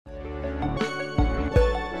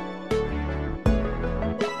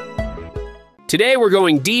Today we're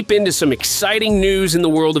going deep into some exciting news in the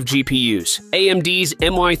world of GPUs. AMD's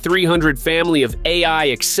MI300 family of AI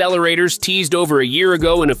accelerators, teased over a year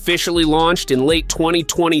ago and officially launched in late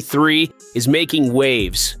 2023, is making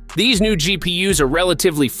waves. These new GPUs are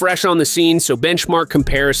relatively fresh on the scene, so benchmark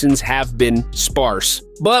comparisons have been sparse.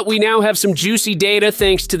 But we now have some juicy data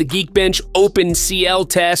thanks to the Geekbench OpenCL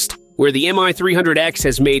test, where the MI300X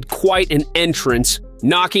has made quite an entrance,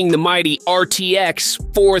 knocking the mighty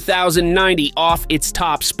RTX 4090 off its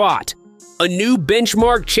top spot. A new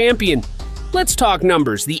benchmark champion. Let's talk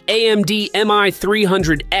numbers. The AMD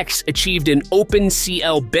MI300X achieved an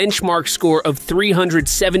OpenCL benchmark score of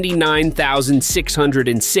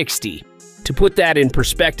 379,660. To put that in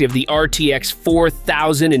perspective, the RTX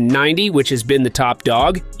 4090, which has been the top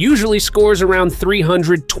dog, usually scores around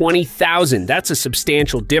 320,000. That's a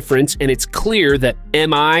substantial difference, and it's clear that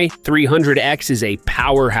MI300X is a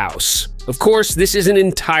powerhouse. Of course, this isn't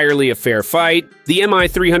entirely a fair fight. The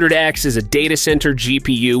MI300X is a data center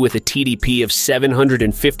GPU with a TDP of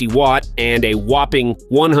 750 watt and a whopping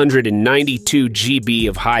 192 GB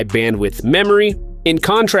of high bandwidth memory. In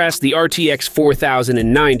contrast, the RTX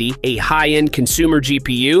 4090, a high-end consumer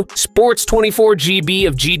GPU, sports 24 GB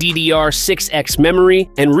of GDDR6X memory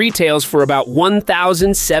and retails for about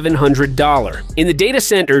 $1,700. In the data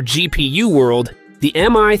center GPU world, the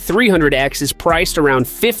MI300X is priced around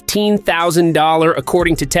 $15,000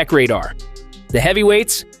 according to TechRadar. The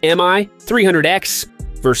heavyweights, MI300X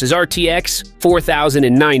versus RTX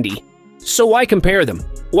 4090. So why compare them?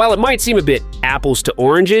 While it might seem a bit apples to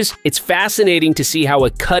oranges, it's fascinating to see how a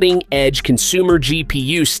cutting-edge consumer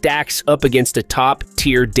GPU stacks up against a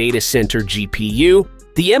top-tier data center GPU.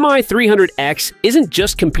 The MI300X isn't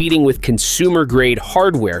just competing with consumer-grade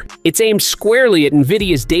hardware, it's aimed squarely at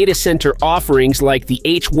Nvidia's data center offerings like the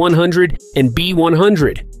H100 and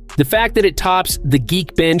B100. The fact that it tops the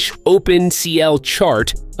Geekbench OpenCL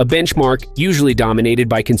chart, a benchmark usually dominated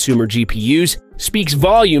by consumer GPUs, speaks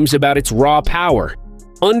volumes about its raw power.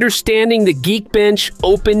 Understanding the Geekbench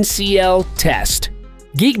OpenCL test.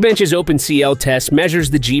 Geekbench's OpenCL test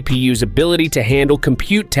measures the GPU's ability to handle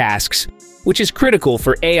compute tasks, which is critical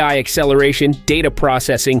for AI acceleration, data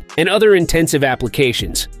processing, and other intensive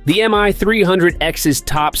applications. The MI300X's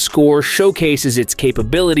top score showcases its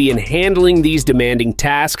capability in handling these demanding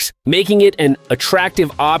tasks, making it an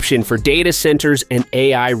attractive option for data centers and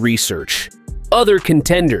AI research. Other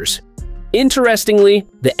contenders. Interestingly,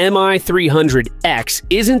 the MI300X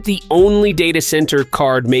isn't the only data center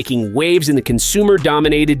card making waves in the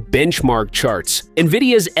consumer-dominated benchmark charts.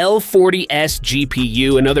 Nvidia's L40S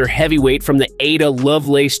GPU, another heavyweight from the Ada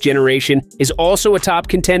Lovelace generation, is also a top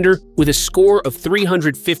contender with a score of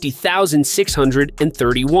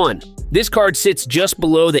 350,631. This card sits just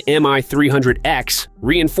below the MI300X,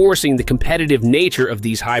 reinforcing the competitive nature of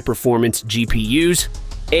these high-performance GPUs.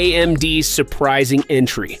 AMD's surprising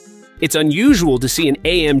entry. It's unusual to see an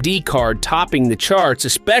AMD card topping the charts,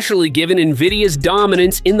 especially given Nvidia's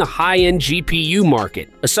dominance in the high-end GPU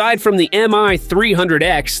market. Aside from the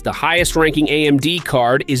MI300X, the highest-ranking AMD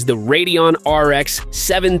card is the Radeon RX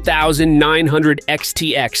 7900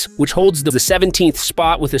 XTX, which holds the 17th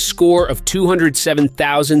spot with a score of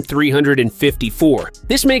 207,354.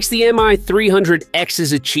 This makes the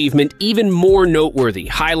MI300X's achievement even more noteworthy,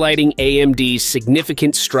 highlighting AMD's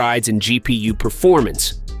significant strides in GPU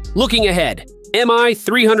performance. Looking ahead,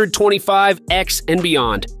 MI325X and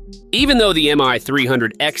beyond. Even though the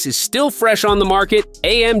MI300X is still fresh on the market,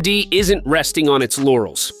 AMD isn't resting on its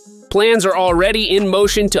laurels. Plans are already in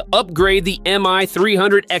motion to upgrade the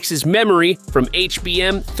MI300X's memory from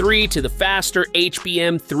HBM3 to the faster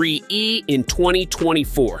HBM3E in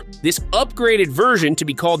 2024. This upgraded version, to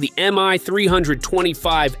be called the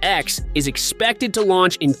MI325X, is expected to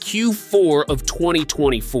launch in Q4 of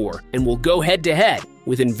 2024 and will go head-to-head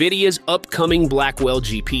with Nvidia's upcoming Blackwell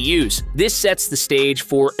GPUs. This sets the stage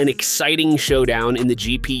for an exciting showdown in the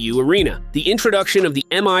GPU arena. The introduction of the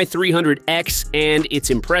MI300X and its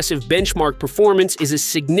impressive benchmark performance is a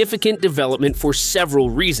significant development for several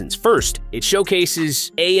reasons. First, it showcases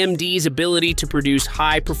AMD's ability to produce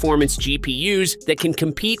high-performance GPUs that can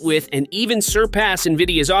compete with and even surpass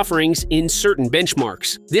Nvidia's offerings in certain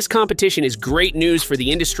benchmarks. This competition is great news for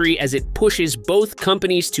the industry as it pushes both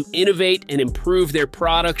companies to innovate and improve their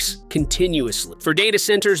products continuously. For data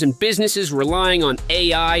centers and businesses relying on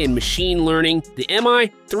AI and machine learning, the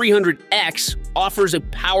MI300X offers a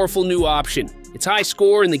powerful new option. Its high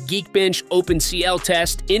score in the Geekbench OpenCL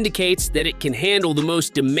test indicates that it can handle the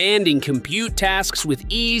most demanding compute tasks with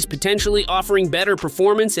ease, potentially offering better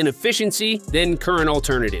performance and efficiency than current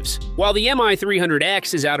alternatives. While the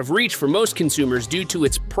MI300X is out of reach for most consumers due to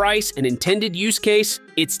its price and intended use case,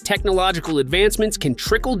 its technological advancements can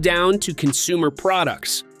trickle down to consumer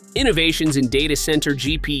products. Innovations in data center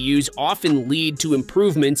GPUs often lead to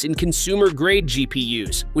improvements in consumer-grade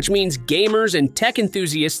GPUs, which means gamers and tech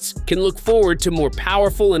enthusiasts can look forward to more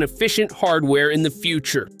powerful and efficient hardware in the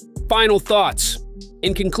future. Final thoughts.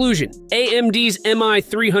 In conclusion, AMD's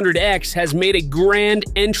MI300X has made a grand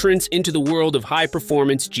entrance into the world of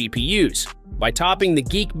high-performance GPUs. By topping the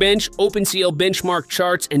Geekbench OpenCL benchmark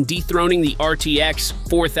charts and dethroning the RTX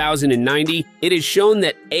 4090, it has shown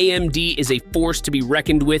that AMD is a force to be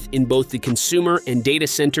reckoned with in both the consumer and data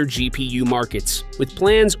center GPU markets. With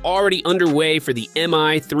plans already underway for the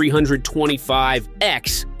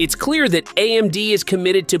MI325X, it's clear that AMD is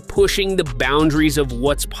committed to pushing the boundaries of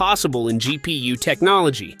what's possible in GPU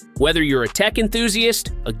technology. Whether you're a tech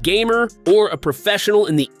enthusiast, a gamer, or a professional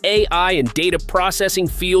in the AI and data processing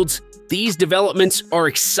fields, these developments are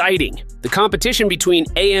exciting. The competition between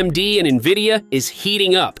AMD and Nvidia is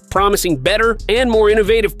heating up, promising better and more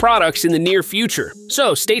innovative products in the near future.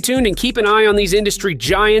 So stay tuned and keep an eye on these industry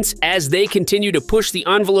giants as they continue to push the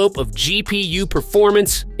envelope of GPU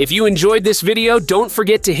performance. If you enjoyed this video, don't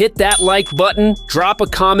forget to hit that like button, drop a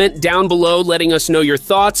comment down below letting us know your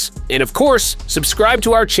thoughts, and of course, subscribe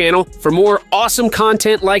to our channel for more awesome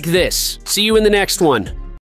content like this. See you in the next one.